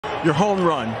Your home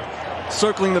run,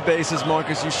 circling the bases,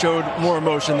 Marcus, you showed more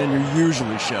emotion than you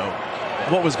usually show.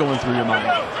 What was going through your mind?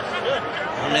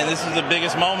 I mean, this is the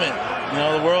biggest moment. You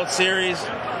know, the World Series,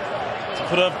 to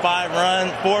put up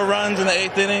 4 runs in the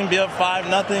 8th inning, be up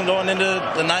 5-0 going into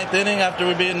the 9th inning after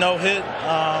we being no-hit.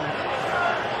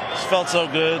 Just felt so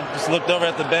good. Just looked over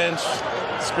at the bench,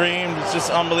 screamed. It's just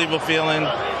an unbelievable feeling.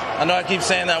 I know I keep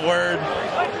saying that word,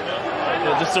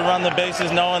 but just to run the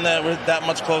bases knowing that we're that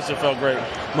much closer felt great.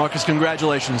 Marcus,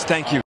 congratulations. Thank you.